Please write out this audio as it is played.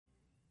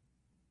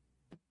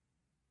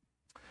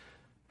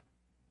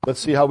Let's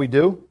see how we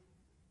do.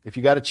 If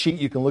you got to cheat,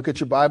 you can look at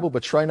your Bible,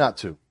 but try not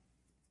to.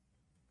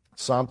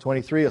 Psalm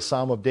 23, a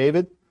psalm of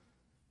David.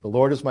 The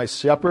Lord is my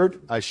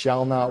shepherd, I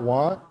shall not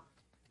want.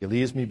 He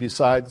leads me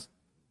beside...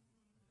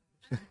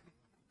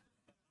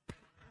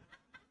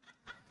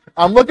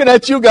 I'm looking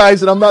at you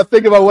guys and I'm not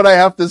thinking about what I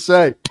have to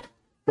say.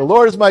 The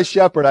Lord is my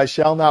shepherd, I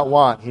shall not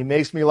want. He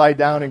makes me lie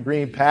down in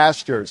green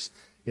pastures.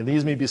 He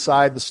leads me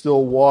beside the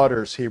still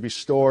waters. He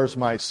restores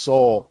my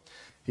soul.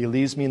 He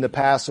leads me in the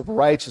paths of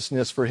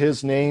righteousness for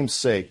his name's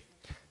sake.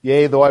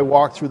 Yea, though I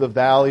walk through the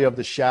valley of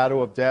the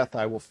shadow of death,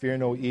 I will fear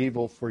no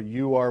evil, for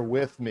you are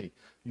with me.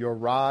 Your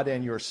rod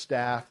and your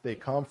staff, they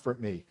comfort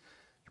me.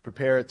 You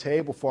prepare a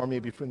table for me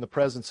before the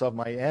presence of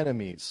my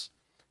enemies.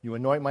 You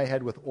anoint my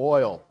head with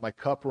oil. My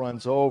cup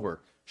runs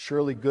over.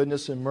 Surely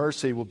goodness and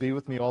mercy will be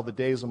with me all the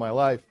days of my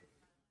life.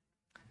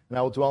 And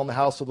I will dwell in the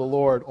house of the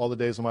Lord all the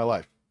days of my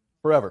life.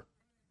 Forever.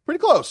 Pretty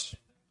close.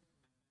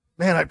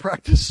 Man, I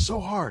practiced so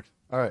hard.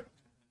 All right.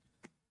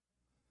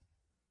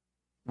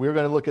 We're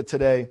going to look at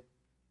today,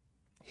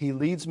 he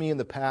leads me in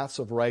the paths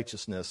of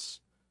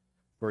righteousness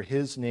for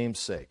his name's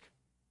sake.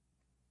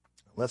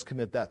 Let's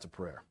commit that to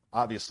prayer.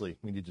 Obviously,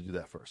 we need to do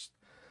that first.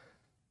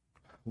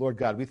 Lord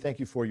God, we thank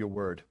you for your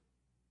word.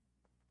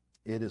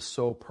 It is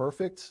so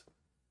perfect.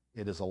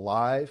 It is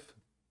alive.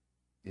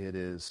 It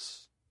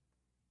is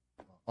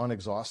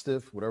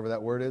unexhaustive, whatever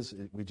that word is.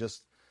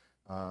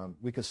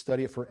 We can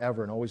study it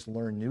forever and always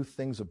learn new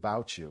things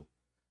about you.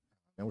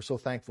 And we're so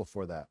thankful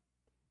for that.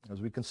 As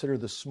we consider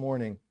this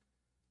morning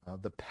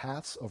the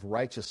paths of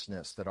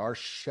righteousness that our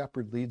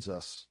shepherd leads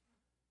us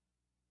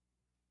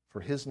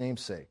for his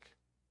name's sake.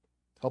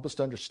 Help us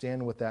to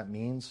understand what that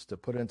means, to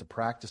put it into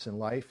practice in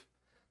life.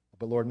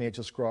 But Lord, may it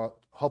just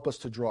help us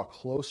to draw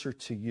closer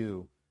to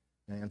you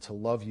and to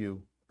love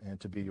you and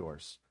to be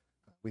yours.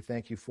 We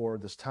thank you for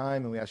this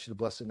time, and we ask you to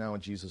bless it now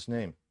in Jesus'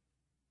 name.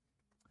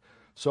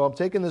 So I'm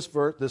taking this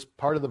part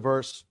of the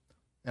verse,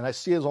 and I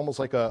see it as almost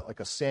like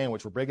a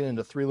sandwich. We're breaking it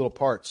into three little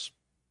parts.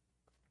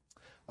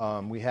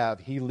 We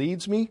have, he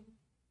leads me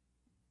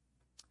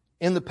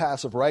in the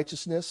paths of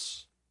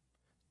righteousness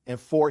and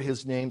for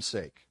his name's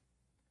sake.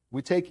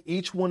 We take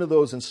each one of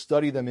those and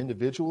study them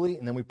individually,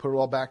 and then we put it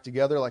all back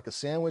together like a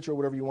sandwich or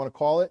whatever you want to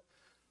call it.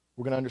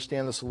 We're going to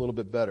understand this a little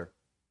bit better.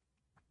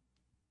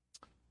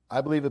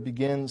 I believe it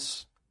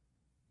begins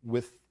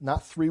with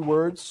not three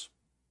words,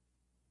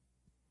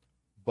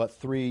 but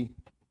three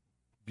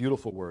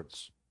beautiful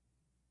words.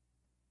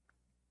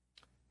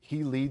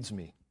 He leads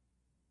me.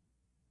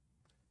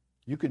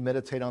 You could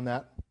meditate on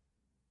that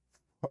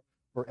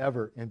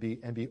forever and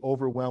be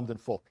overwhelmed and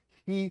full.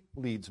 He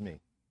leads me.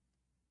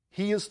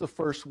 He is the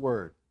first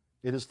word.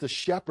 It is the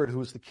shepherd who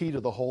is the key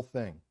to the whole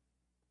thing.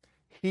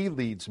 He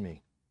leads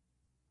me.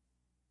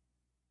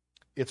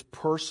 It's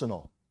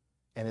personal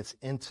and it's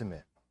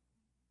intimate.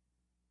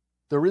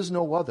 There is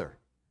no other.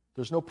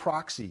 There's no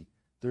proxy.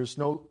 There's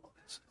no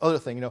other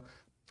thing.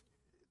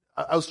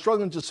 I was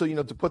struggling just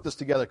to put this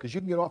together because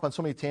you can get off on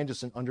so many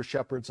tangents and under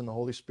shepherds and the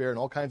Holy Spirit and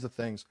all kinds of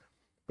things.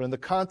 But in the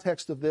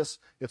context of this,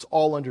 it's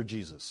all under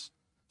Jesus.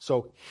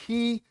 So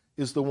he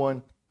is the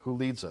one who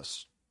leads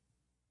us.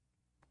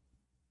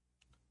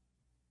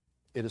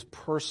 It is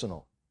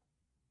personal.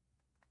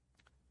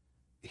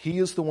 He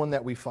is the one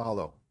that we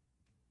follow.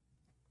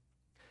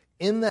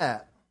 In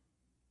that,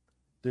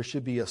 there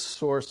should be a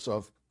source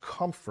of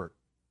comfort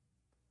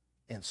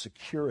and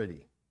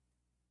security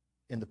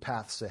in the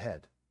paths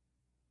ahead.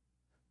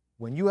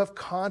 When you have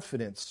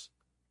confidence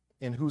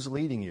in who's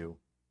leading you,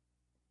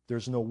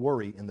 there's no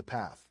worry in the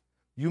path.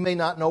 You may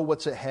not know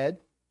what's ahead,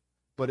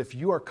 but if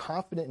you are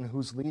confident in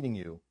who's leading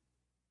you,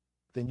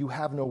 then you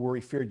have no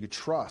worry, fear. You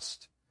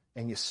trust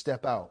and you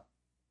step out.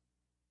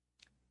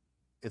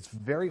 It's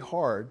very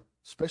hard,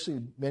 especially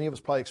many of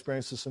us probably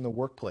experience this in the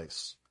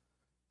workplace.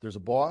 There's a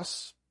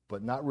boss,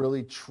 but not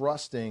really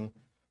trusting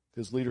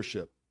his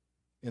leadership.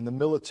 In the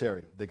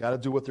military, they got to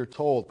do what they're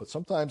told, but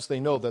sometimes they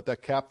know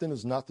that captain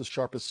is not the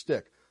sharpest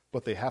stick,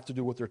 but they have to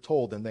do what they're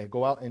told, and they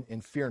go out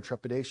in fear and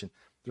trepidation.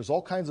 There's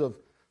all kinds of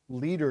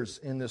leaders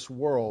in this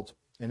world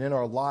and in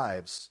our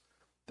lives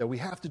that we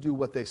have to do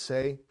what they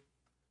say,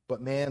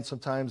 but man,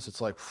 sometimes it's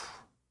like,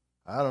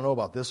 I don't know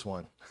about this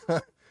one.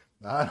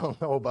 I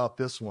don't know about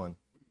this one.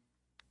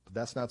 But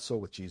that's not so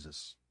with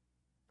Jesus.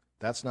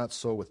 That's not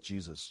so with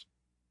Jesus.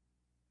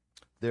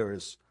 There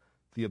is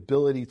the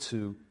ability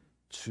to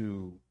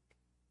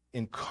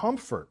in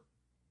comfort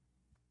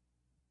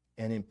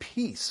and in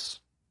peace,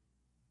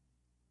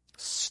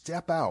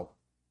 step out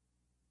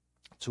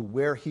to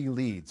where he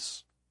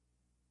leads.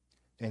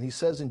 And he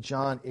says in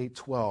John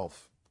 8:12,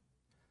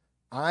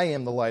 I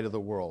am the light of the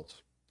world.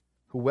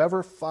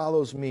 Whoever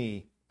follows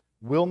me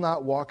will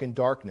not walk in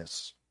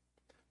darkness,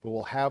 but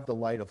will have the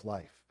light of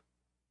life.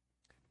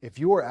 If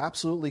you are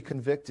absolutely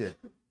convicted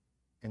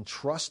and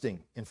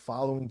trusting in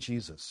following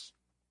Jesus,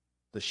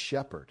 the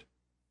shepherd,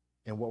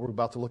 and what we're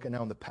about to look at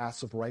now in the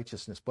paths of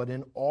righteousness, but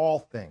in all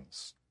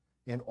things,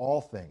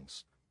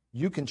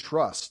 you can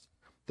trust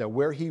that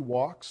where he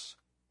walks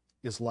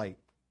is light.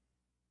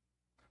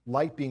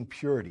 Light being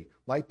purity,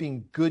 light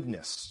being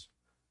goodness.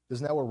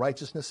 Isn't that what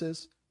righteousness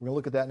is? We're going to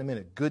look at that in a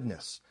minute.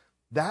 Goodness.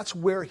 That's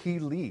where he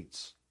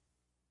leads.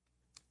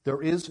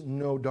 There is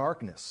no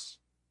darkness.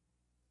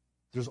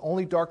 There's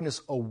only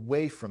darkness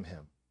away from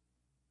him.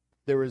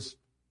 There is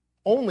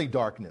only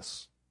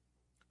darkness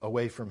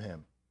away from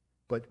him.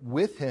 But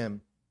with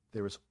him,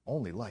 there is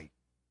only light.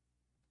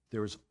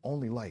 There is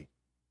only light.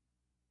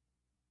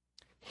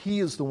 He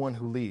is the one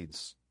who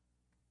leads.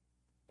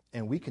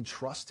 And we can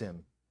trust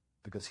him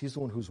because he's the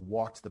one who's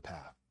walked the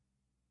path.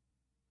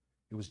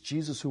 It was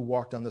Jesus who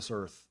walked on this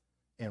earth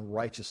in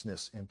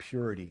righteousness and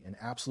purity and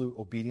absolute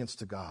obedience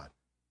to God.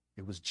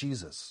 It was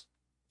Jesus.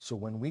 So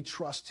when we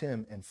trust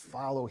him and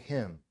follow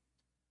him,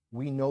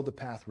 we know the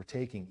path we're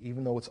taking,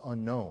 even though it's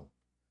unknown.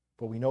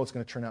 But we know it's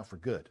going to turn out for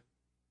good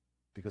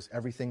because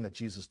everything that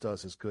Jesus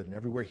does is good and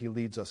everywhere he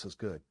leads us is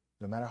good.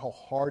 No matter how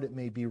hard it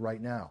may be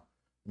right now,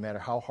 no matter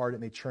how hard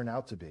it may turn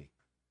out to be,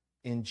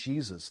 in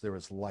Jesus there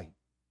is light.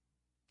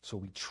 So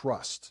we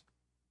trust.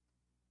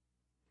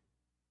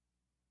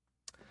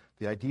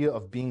 The idea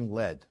of being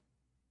led,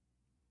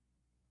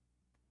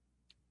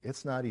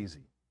 it's not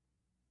easy.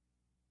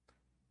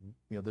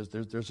 You know,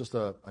 there's just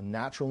a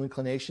natural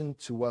inclination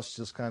to us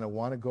just kind of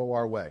want to go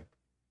our way.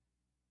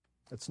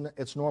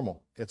 It's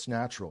normal. It's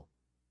natural.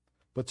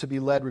 But to be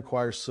led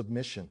requires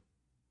submission.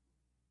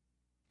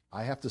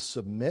 I have to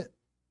submit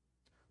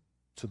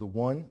to the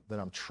one that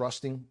I'm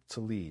trusting to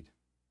lead.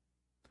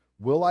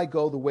 Will I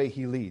go the way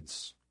he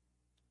leads?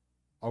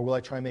 Or will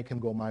I try and make him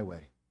go my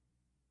way?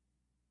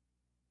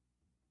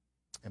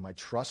 Am I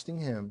trusting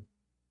him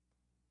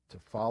to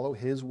follow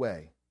his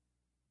way?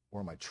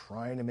 Or am I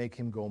trying to make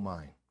him go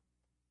mine?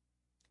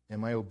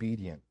 Am I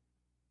obedient?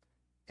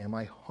 Am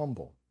I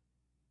humble?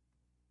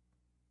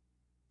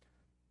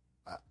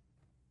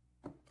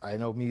 I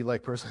know me,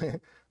 like personally,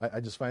 I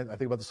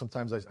think about this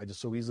sometimes. I just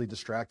so easily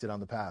distracted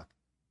on the path.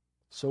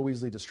 So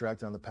easily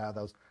distracted on the path.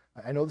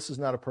 I know this is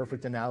not a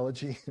perfect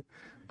analogy,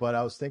 but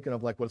I was thinking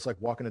of like what it's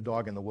like walking a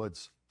dog in the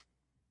woods.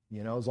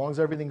 You know, as long as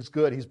everything's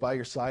good, he's by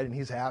your side and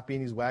he's happy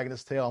and he's wagging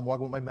his tail. I'm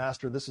walking with my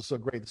master. This is so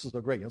great. This is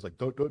so great. You know, it's like,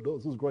 don't,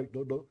 this is great.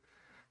 Don't.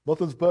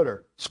 Nothing's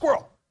better.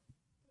 Squirrel.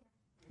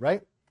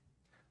 Right?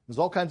 There's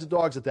all kinds of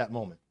dogs at that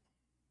moment.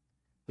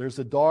 There's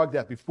a dog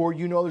that before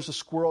you know there's a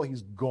squirrel,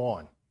 he's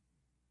gone.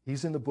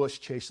 He's in the bush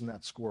chasing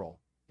that squirrel.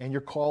 And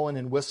you're calling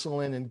and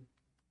whistling and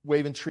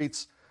waving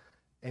treats,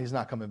 and he's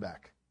not coming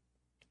back.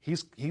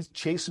 He's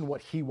chasing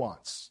what he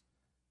wants,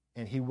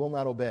 and he will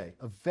not obey.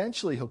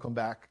 Eventually he'll come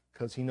back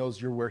because he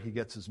knows you're where he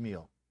gets his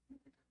meal.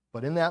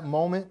 But in that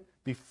moment,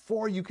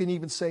 before you can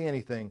even say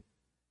anything,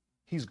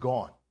 he's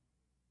gone.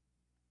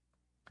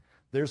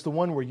 There's the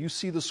one where you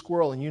see the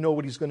squirrel and you know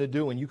what he's going to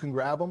do and you can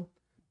grab him,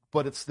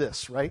 but it's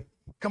this, right?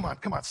 Come on,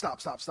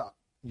 stop.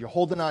 You're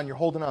holding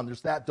on.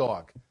 There's that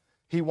dog.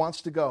 He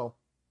wants to go.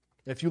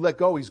 If you let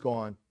go, he's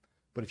gone.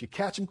 But if you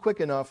catch him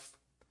quick enough,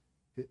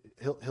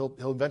 he'll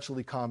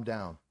eventually calm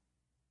down.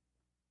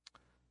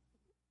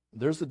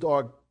 There's the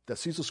dog that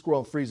sees the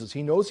squirrel and freezes.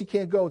 He knows he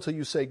can't go until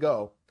you say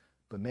go,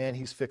 but man,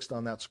 he's fixed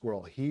on that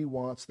squirrel. He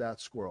wants that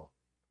squirrel.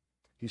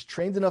 He's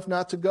trained enough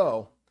not to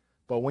go,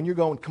 but when you're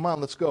going, come on,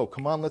 let's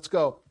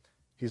go,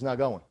 he's not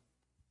going.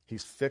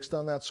 He's fixed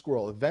on that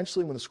squirrel.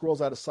 Eventually, when the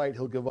squirrel's out of sight,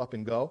 he'll give up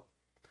and go,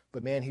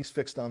 but man, he's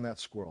fixed on that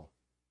squirrel.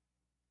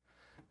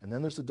 And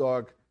then there's the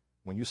dog,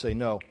 when you say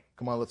no,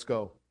 come on, let's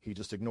go, he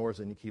just ignores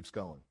it and he keeps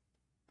going.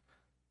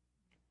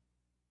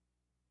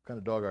 What kind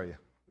of dog are you?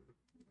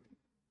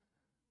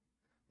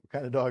 What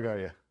kind of dog are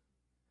you?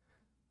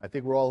 I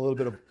think we're all a little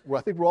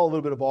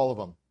bit of all of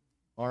them,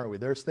 aren't we?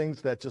 There's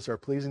things that just are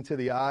pleasing to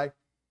the eye,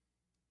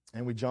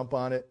 and we jump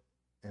on it,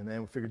 and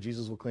then we figure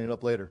Jesus will clean it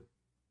up later.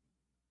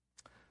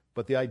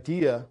 But the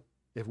idea,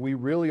 if we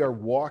really are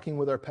walking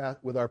with our path,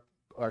 with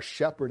our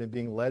shepherd and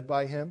being led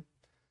by him,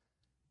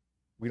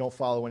 we don't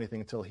follow anything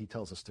until he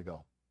tells us to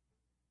go.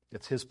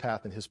 It's his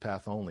path and his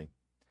path only.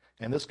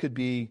 And this could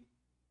be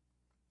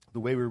the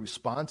way we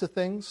respond to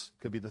things,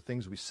 could be the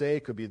things we say,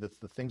 could be the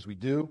things we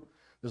do.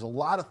 There's a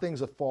lot of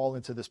things that fall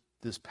into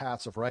this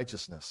paths of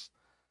righteousness.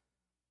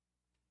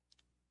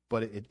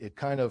 But it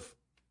kind of,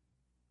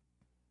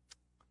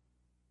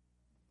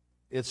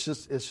 it's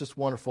just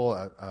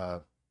wonderful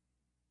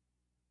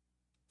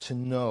to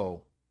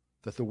know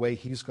that the way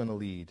he's going to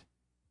lead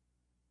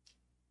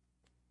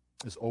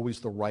is always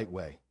the right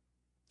way.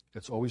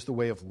 It's always the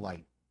way of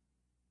light.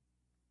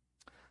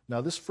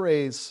 Now, this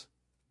phrase,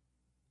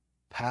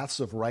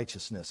 paths of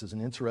righteousness, is an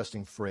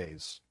interesting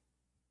phrase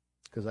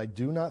because I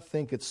do not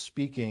think it's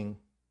speaking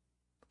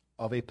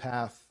of a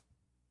path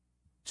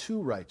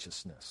to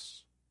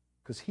righteousness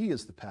because he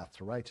is the path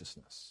to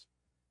righteousness.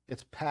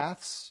 It's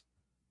paths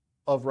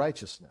of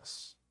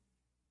righteousness.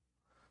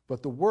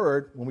 But the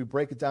word, when we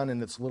break it down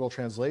in its literal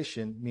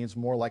translation, means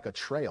more like a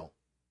trail.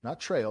 Not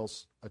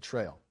trails, a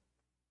trail.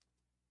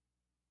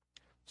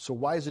 So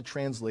why is it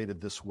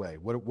translated this way?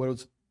 What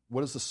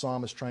is the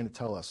psalmist trying to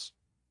tell us?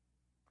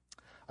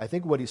 I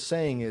think what he's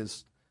saying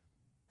is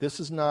this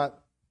is not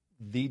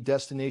the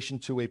destination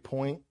to a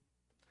point,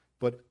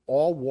 but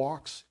all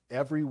walks,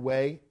 every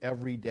way,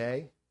 every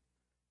day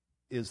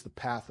is the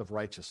path of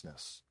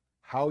righteousness.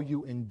 how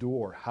you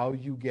endure, how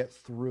you get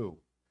through.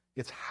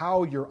 It's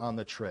how you're on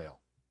the trail.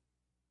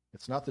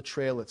 It's not the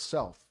trail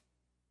itself.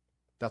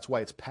 That's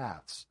why it's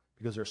paths,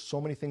 because there's so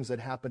many things that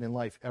happen in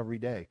life every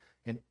day,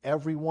 and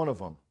every one of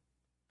them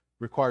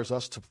requires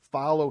us to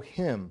follow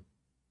him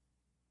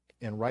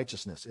in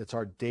righteousness. It's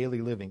our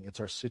daily living. It's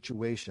our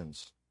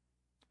situations.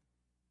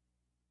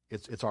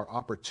 It's our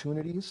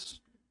opportunities,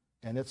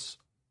 and it's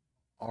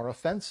our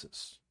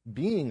offenses,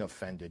 being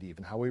offended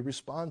even, how we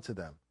respond to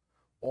them.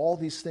 All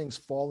these things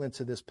fall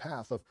into this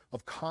path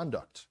of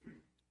conduct,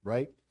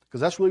 right?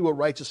 Because that's really what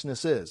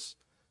righteousness is.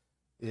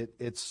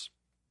 It's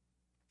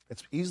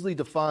easily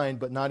defined,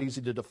 but not easy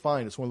to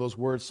define. It's one of those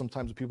words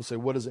sometimes when people say,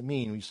 what does it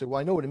mean? And you say, well,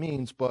 I know what it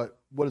means, but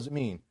what does it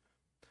mean?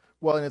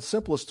 Well, in its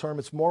simplest term,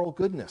 it's moral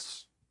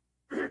goodness.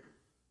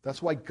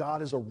 That's why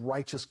God is a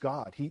righteous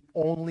God. He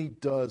only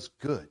does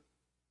good.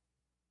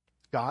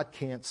 God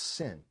can't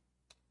sin.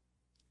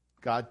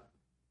 God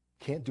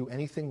can't do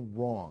anything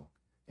wrong.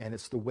 And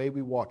it's the way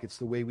we walk. It's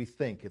the way we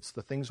think. It's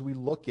the things we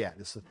look at.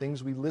 It's the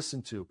things we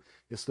listen to.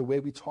 It's the way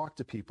we talk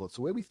to people. It's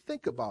the way we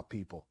think about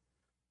people.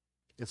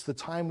 It's the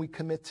time we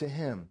commit to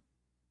him.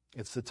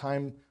 It's the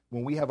time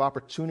when we have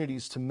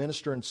opportunities to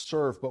minister and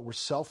serve, but we're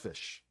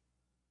selfish.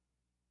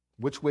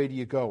 Which way do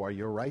you go? Are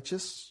you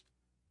righteous?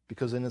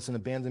 Because then it's an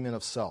abandonment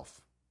of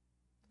self.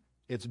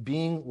 It's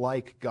being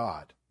like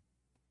God.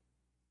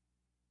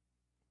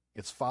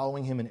 It's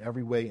following him in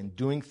every way and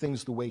doing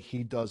things the way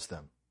he does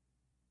them.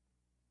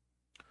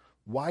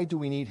 Why do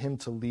we need him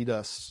to lead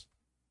us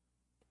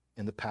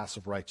in the paths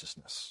of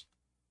righteousness?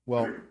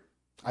 Well,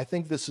 I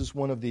think this is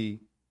one of the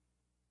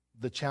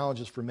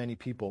challenges for many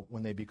people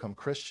when they become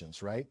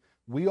Christians, right?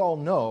 We all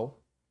know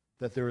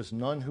that there is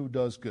none who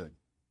does good,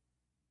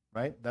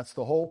 right? That's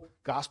the whole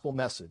gospel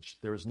message.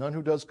 There is none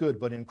who does good,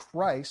 but in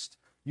Christ,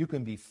 you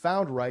can be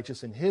found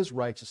righteous in his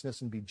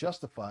righteousness and be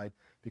justified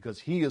because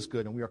he is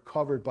good and we are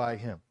covered by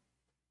him.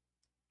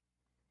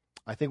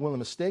 I think one of the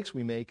mistakes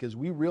we make is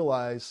we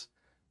realize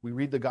we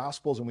read the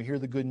Gospels and we hear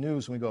the good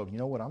news and we go, you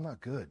know what, I'm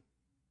not good.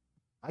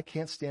 I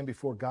can't stand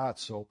before God,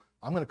 so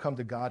I'm going to come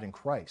to God in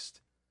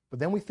Christ. But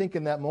then we think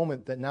in that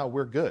moment that now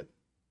we're good.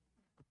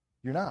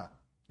 You're not.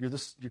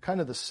 You're kind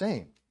of the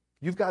same.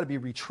 You've got to be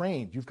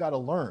retrained. You've got to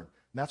learn. And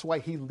that's why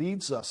he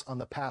leads us on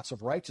the paths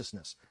of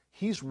righteousness.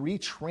 He's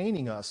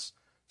retraining us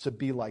to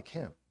be like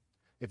him.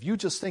 If you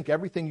just think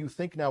everything you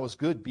think now is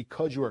good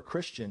because you're a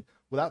Christian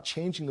without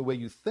changing the way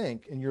you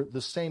think, and you're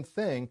the same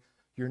thing,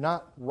 you're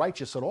not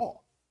righteous at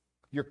all.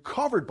 You're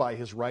covered by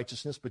his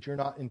righteousness, but you're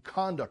not in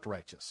conduct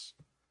righteous.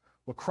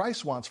 What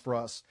Christ wants for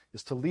us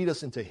is to lead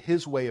us into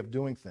his way of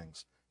doing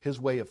things, his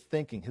way of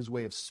thinking, his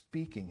way of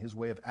speaking, his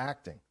way of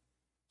acting.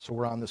 So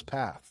we're on this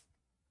path.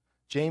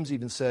 James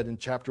even said in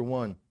chapter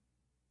 1,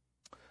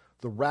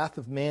 the wrath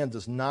of man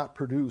does not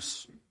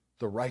produce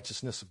the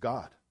righteousness of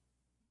God.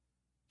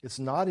 It's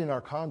not in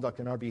our conduct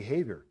and our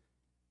behavior.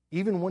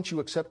 Even once you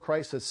accept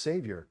Christ as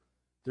Savior,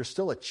 there's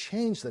still a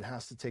change that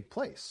has to take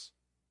place.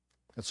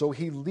 And so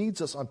he leads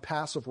us on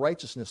paths of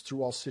righteousness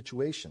through all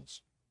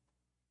situations.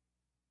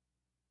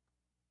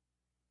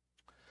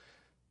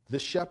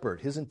 This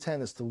shepherd, his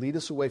intent is to lead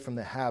us away from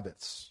the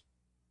habits,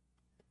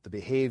 the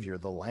behavior,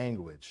 the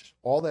language,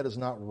 all that is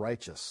not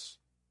righteous,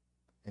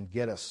 and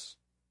get us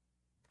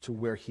to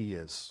where he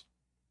is.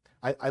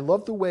 I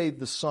love the way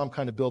the psalm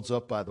kind of builds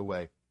up, by the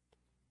way.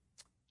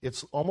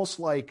 It's almost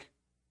like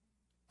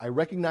I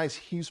recognize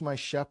he's my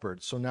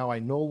shepherd, so now I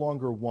no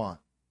longer want.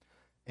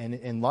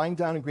 And lying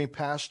down in green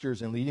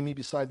pastures and leading me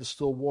beside the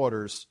still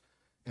waters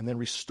and then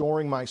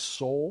restoring my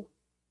soul,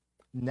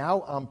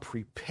 now I'm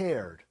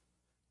prepared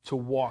to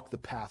walk the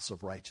paths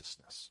of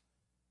righteousness.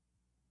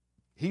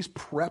 He's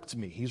prepped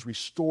me. He's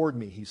restored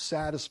me. He's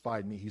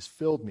satisfied me. He's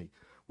filled me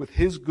with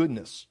his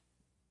goodness.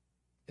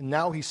 And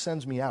now he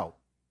sends me out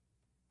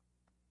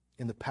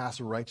in the paths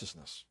of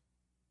righteousness.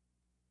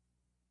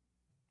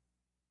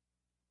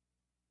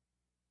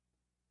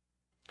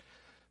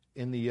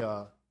 In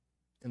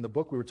the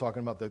book we were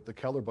talking about, the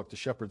Keller book, the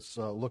Shepherd's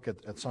Look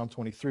at Psalm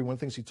 23, one of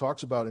the things he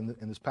talks about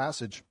in this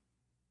passage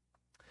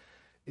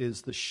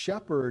is the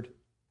shepherd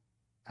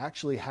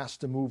actually has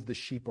to move the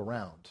sheep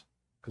around.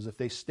 Because if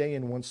they stay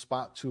in one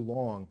spot too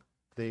long,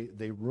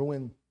 they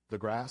ruin the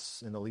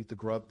grass and they'll eat the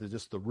grub,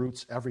 just the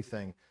roots,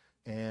 everything,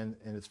 and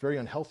it's very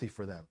unhealthy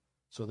for them.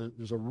 So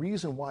there's a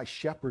reason why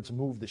shepherds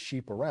move the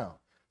sheep around.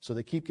 So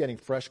they keep getting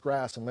fresh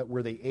grass and let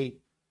where they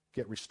ate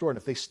get restored.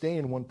 And if they stay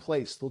in one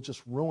place, they'll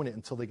just ruin it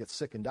until they get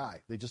sick and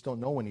die. They just don't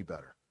know any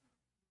better.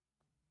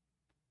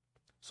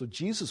 So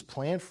Jesus'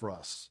 plan for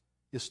us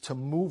is to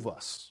move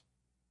us.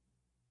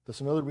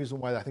 That's another reason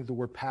why I think the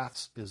word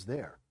paths is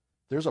there.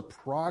 There's a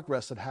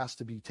progress that has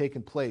to be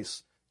taken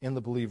place in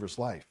the believer's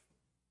life.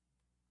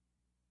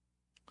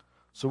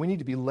 So we need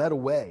to be led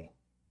away.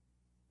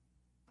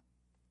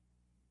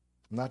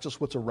 Not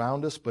just what's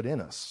around us, but in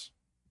us.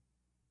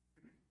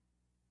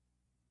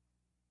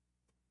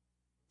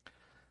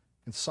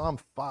 In Psalm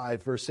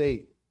 5, verse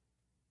 8,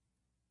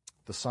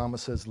 the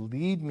psalmist says,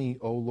 "Lead me,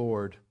 O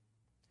Lord,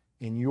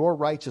 in your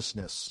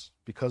righteousness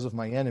because of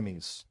my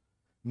enemies.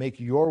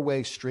 Make your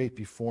way straight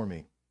before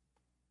me."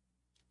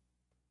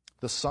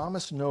 The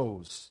psalmist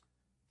knows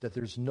that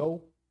there's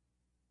no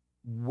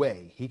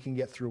way he can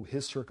get through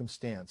his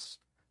circumstance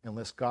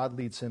unless God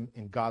leads him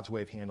in God's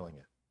way of handling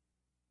it.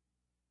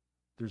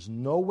 There's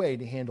no way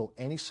to handle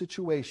any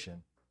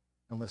situation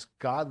unless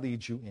God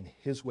leads you in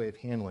his way of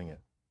handling it.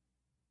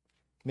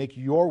 Make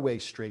your way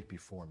straight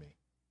before me.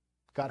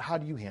 God, how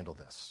do you handle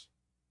this?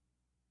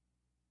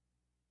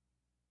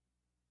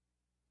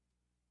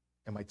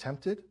 Am I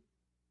tempted?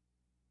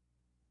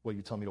 Well,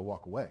 you tell me to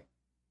walk away.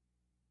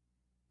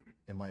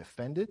 Am I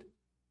offended?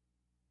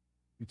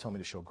 You tell me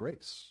to show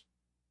grace.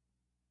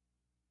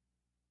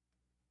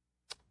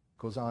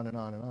 Goes on and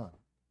on and on.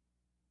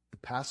 The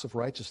paths of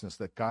righteousness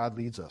that God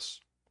leads us.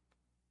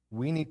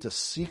 We need to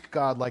seek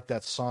God like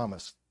that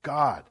psalmist.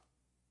 God,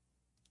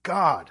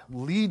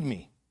 lead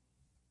me.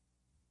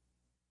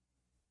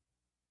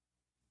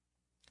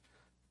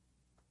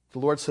 The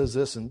Lord says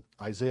this in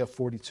Isaiah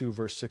 42,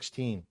 verse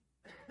 16.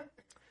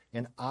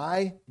 And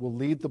I will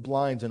lead the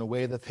blind in a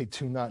way that they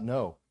do not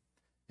know.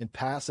 In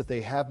paths that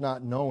they have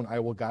not known, I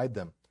will guide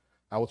them.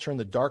 I will turn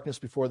the darkness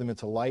before them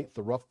into light,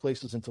 the rough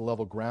places into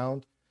level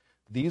ground.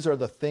 These are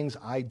the things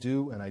I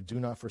do, and I do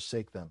not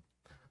forsake them.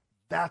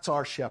 That's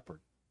our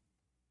shepherd.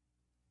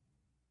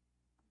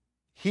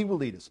 He will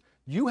lead us.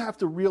 You have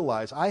to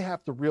realize, I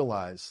have to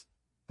realize,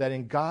 that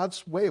in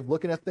God's way of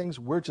looking at things,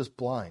 we're just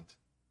blind.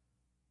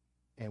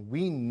 And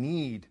we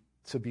need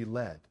to be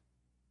led.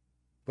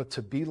 But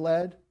to be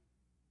led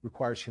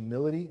requires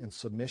humility and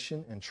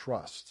submission and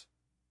trust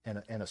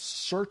and a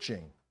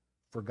searching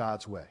for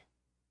God's way.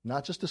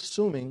 Not just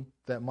assuming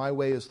that my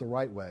way is the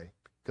right way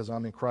because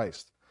I'm in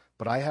Christ,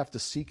 but I have to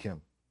seek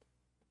him.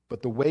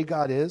 But the way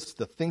God is,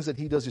 the things that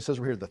he does, he says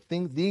right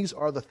here, these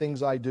are the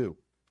things I do.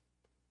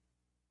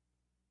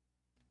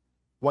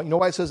 Well, you know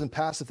why it says in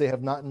paths that they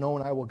have not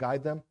known, I will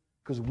guide them?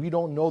 Because we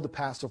don't know the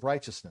paths of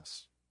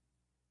righteousness.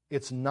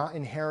 It's not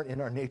inherent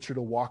in our nature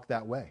to walk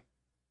that way.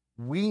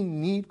 We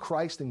need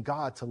Christ and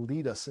God to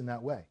lead us in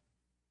that way.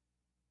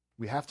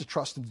 We have to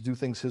trust him to do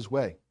things his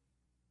way.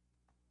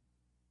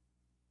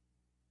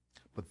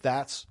 But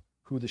that's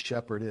who the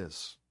shepherd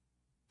is.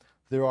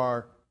 There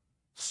are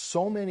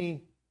so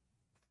many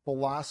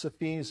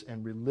philosophies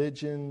and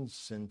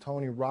religions and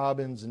Tony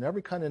Robbins and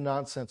every kind of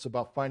nonsense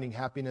about finding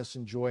happiness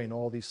and joy and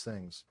all these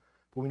things.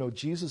 But we know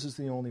Jesus is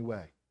the only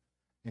way.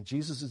 And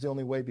Jesus is the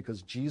only way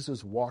because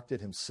Jesus walked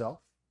it himself.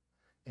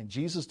 And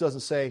Jesus doesn't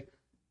say,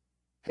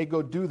 hey,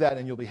 go do that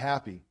and you'll be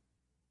happy.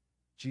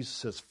 Jesus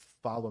says,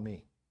 follow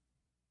me.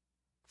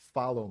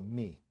 Follow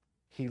me.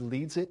 He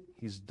leads it,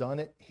 he's done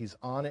it, he's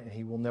on it, and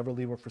he will never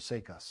leave or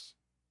forsake us.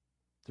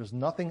 There's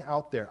nothing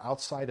out there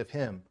outside of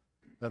him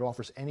that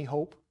offers any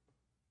hope,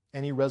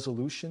 any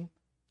resolution,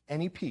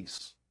 any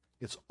peace.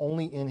 It's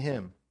only in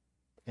him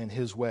and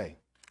his way.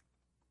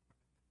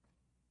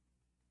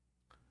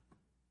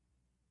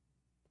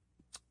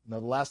 Now,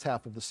 the last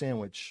half of the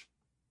sandwich,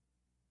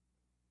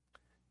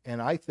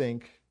 and I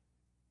think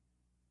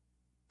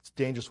it's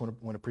dangerous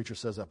when a preacher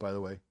says that, by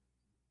the way.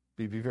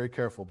 Be very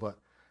careful, but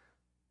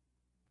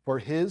for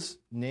his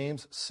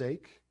name's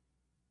sake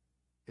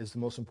is the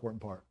most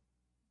important part.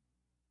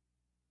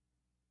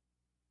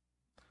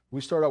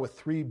 We start out with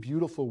three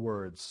beautiful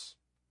words.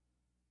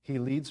 He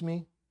leads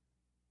me,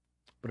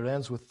 but it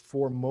ends with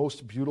four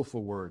most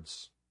beautiful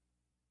words.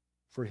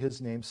 For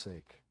his name's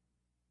sake.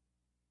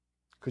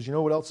 Because you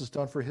know what else is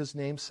done for his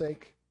name's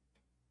sake?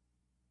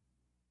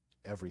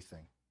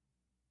 Everything.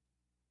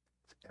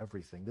 It's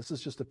everything. This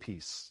is just a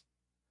piece.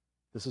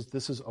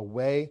 This is a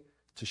way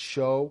to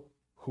show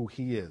who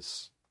he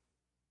is.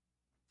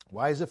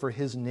 Why is it for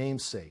his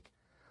name's sake?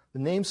 The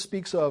name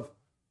speaks of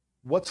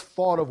what's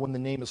thought of when the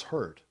name is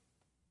heard,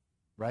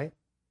 right?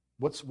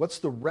 What's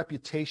the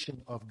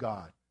reputation of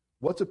God?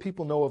 What do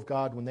people know of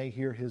God when they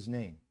hear his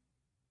name?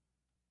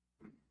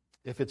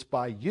 If it's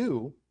by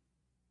you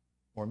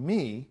or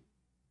me,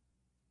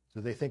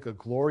 do they think a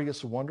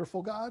glorious,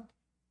 wonderful God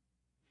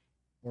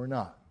or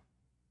not?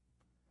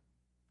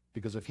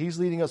 Because if he's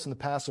leading us in the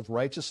paths of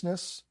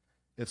righteousness,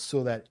 it's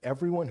so that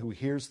everyone who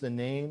hears the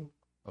name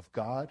of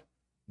God,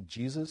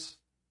 Jesus,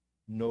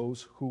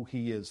 knows who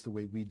he is the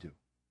way we do.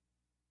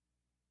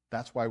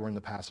 That's why we're in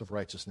the paths of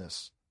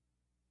righteousness.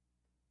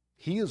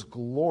 He is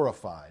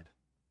glorified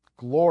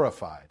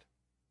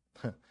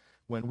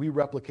when we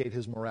replicate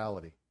his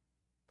morality,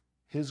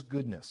 his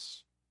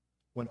goodness.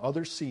 When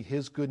others see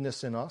his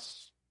goodness in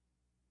us,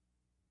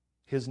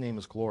 his name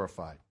is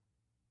glorified.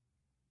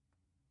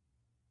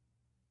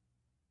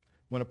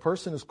 When a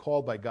person is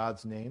called by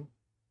God's name,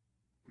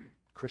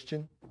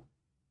 Christian,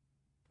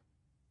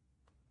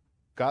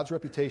 God's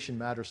reputation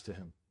matters to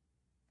him.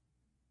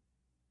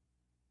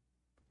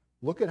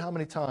 Look at how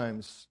many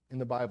times in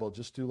the Bible,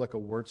 just do like a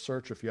word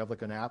search, or if you have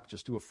like an app,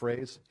 just do a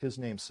phrase, his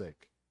name's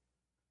sake.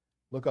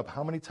 Look up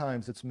how many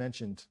times it's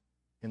mentioned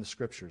in the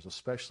scriptures,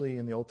 especially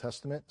in the Old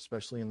Testament,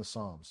 especially in the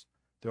Psalms.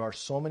 There are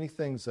so many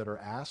things that are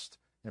asked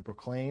and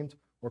proclaimed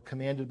or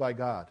commanded by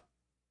God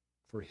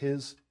for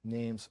his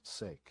name's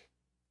sake.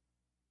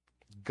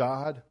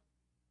 God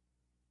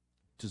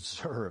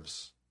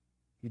deserves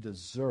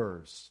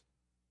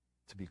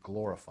to be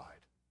glorified.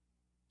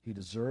 He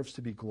deserves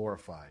to be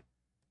glorified.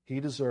 He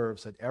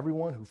deserves that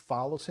everyone who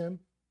follows him,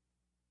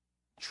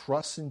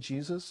 trusts in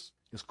Jesus,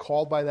 is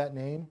called by that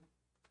name,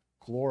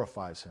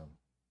 glorifies him.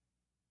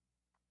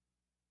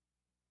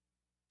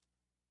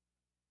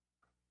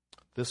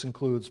 This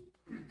includes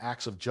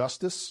acts of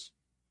justice,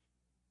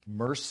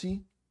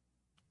 mercy,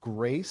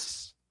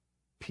 grace,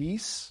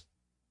 peace,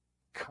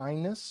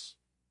 kindness,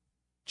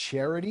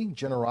 charity,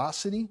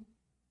 generosity,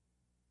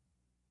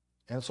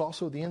 and it's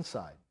also the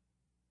inside.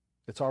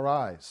 It's our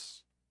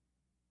eyes.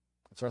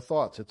 It's our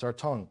thoughts. It's our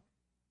tongue.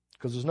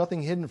 Because there's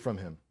nothing hidden from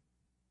him.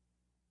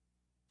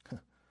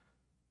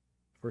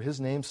 For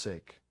his name's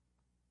sake,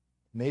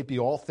 may it be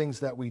all things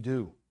that we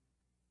do.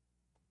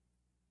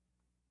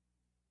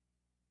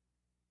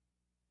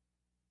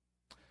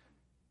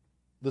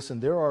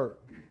 Listen, there are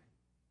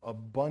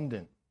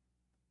abundant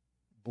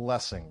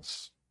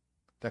blessings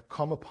that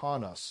come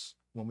upon us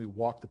when we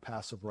walk the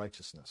paths of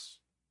righteousness.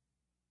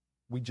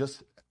 We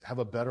just have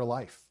a better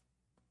life.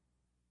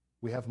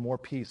 We have more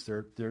peace.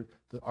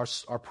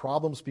 Our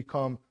problems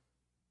become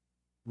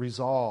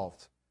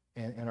resolved,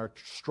 and our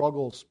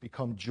struggles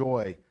become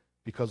joy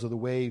because of the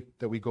way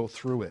that we go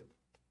through it.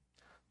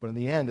 But in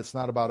the end, it's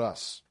not about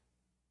us.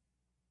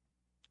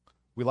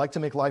 We like to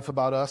make life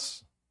about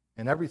us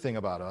and everything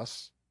about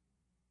us.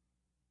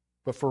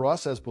 But for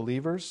us as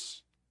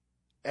believers,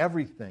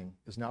 everything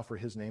is now for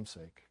his name's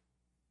sake.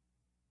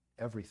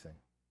 Everything.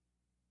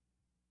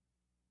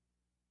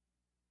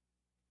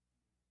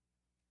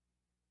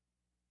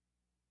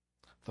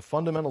 The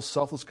fundamental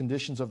selfless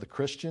conditions of the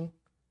Christian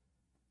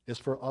is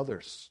for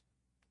others.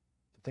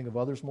 To think of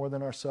others more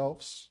than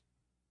ourselves,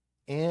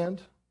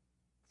 and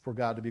for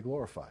God to be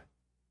glorified.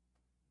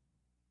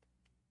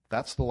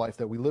 That's the life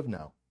that we live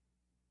now.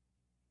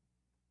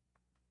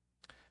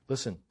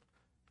 Listen,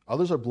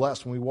 others are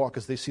blessed when we walk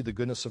as they see the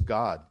goodness of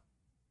God,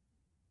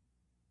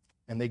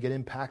 and they get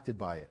impacted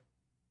by it.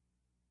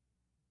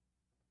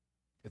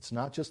 It's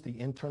not just the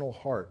internal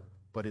heart,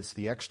 but it's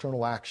the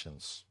external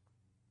actions.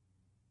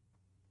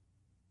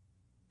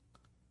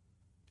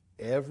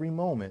 Every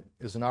moment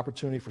is an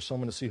opportunity for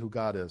someone to see who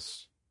God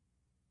is.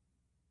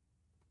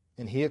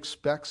 And he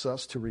expects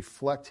us to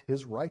reflect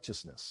his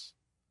righteousness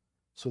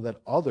so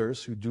that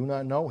others who do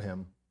not know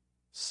him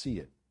see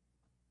it.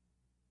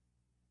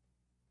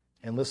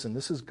 And listen,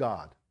 this is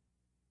God.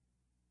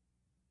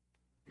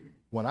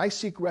 When I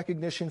seek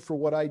recognition for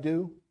what I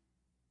do,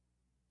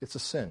 it's a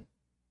sin.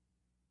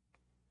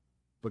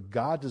 But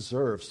God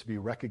deserves to be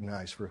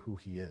recognized for who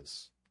he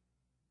is.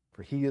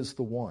 For he is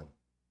the one.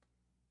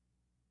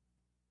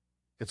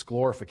 It's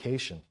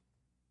glorification.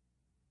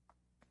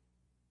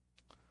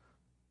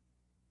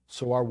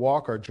 So our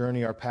walk, our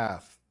journey, our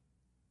path,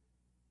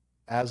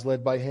 as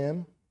led by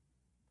him,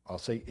 I'll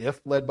say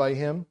if led by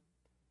him,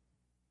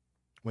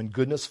 when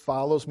goodness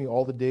follows me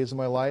all the days of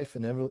my life,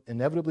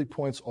 inevitably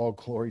points all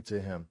glory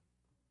to him.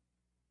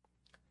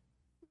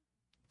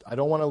 I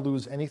don't want to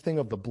lose anything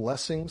of the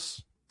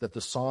blessings that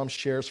the Psalm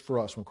shares for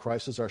us when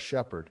Christ is our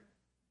shepherd.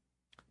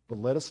 But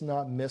let us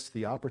not miss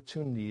the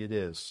opportunity it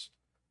is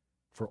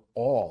for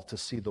all to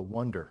see the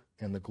wonder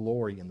and the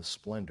glory and the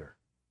splendor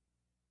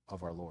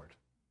of our Lord.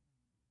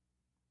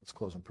 Let's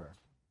close in prayer.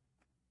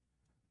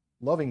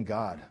 Loving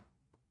God,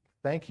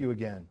 thank you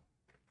again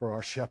for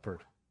our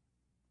shepherd.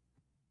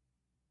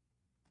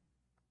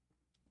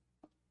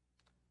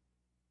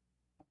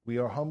 We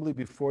are humbly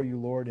before you,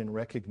 Lord, in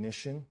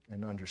recognition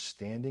and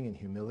understanding and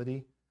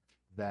humility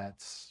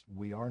that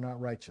we are not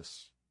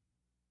righteous,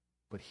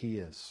 but he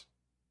is.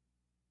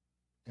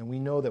 And we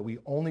know that we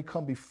only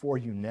come before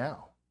you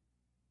now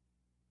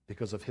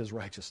because of his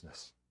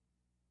righteousness.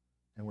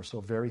 And we're so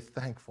very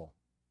thankful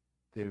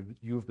that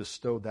you have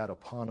bestowed that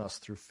upon us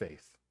through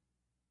faith.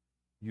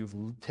 You've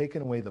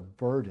taken away the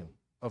burden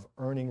of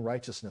earning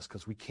righteousness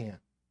because we can't.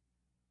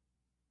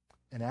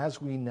 And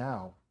as we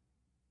now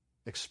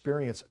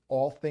experience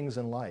all things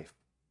in life,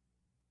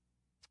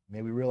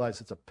 may we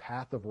realize it's a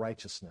path of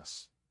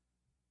righteousness,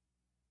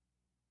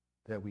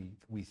 that we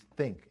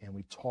think and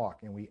we talk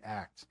and we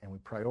act and we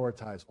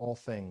prioritize all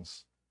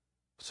things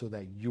so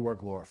that you are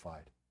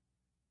glorified.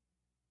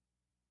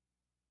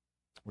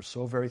 We're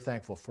so very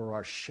thankful for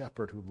our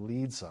shepherd who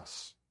leads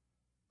us,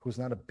 who has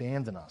not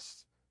abandoned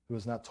us, who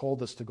has not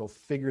told us to go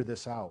figure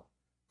this out,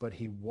 but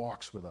he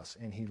walks with us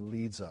and he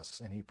leads us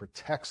and he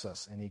protects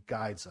us and he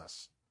guides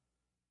us.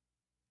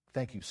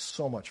 Thank you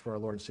so much for our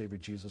Lord and Savior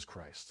Jesus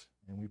Christ,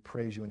 and we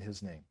praise you in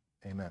his name.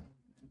 Amen.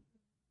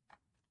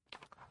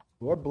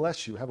 Lord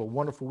bless you. Have a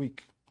wonderful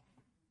week.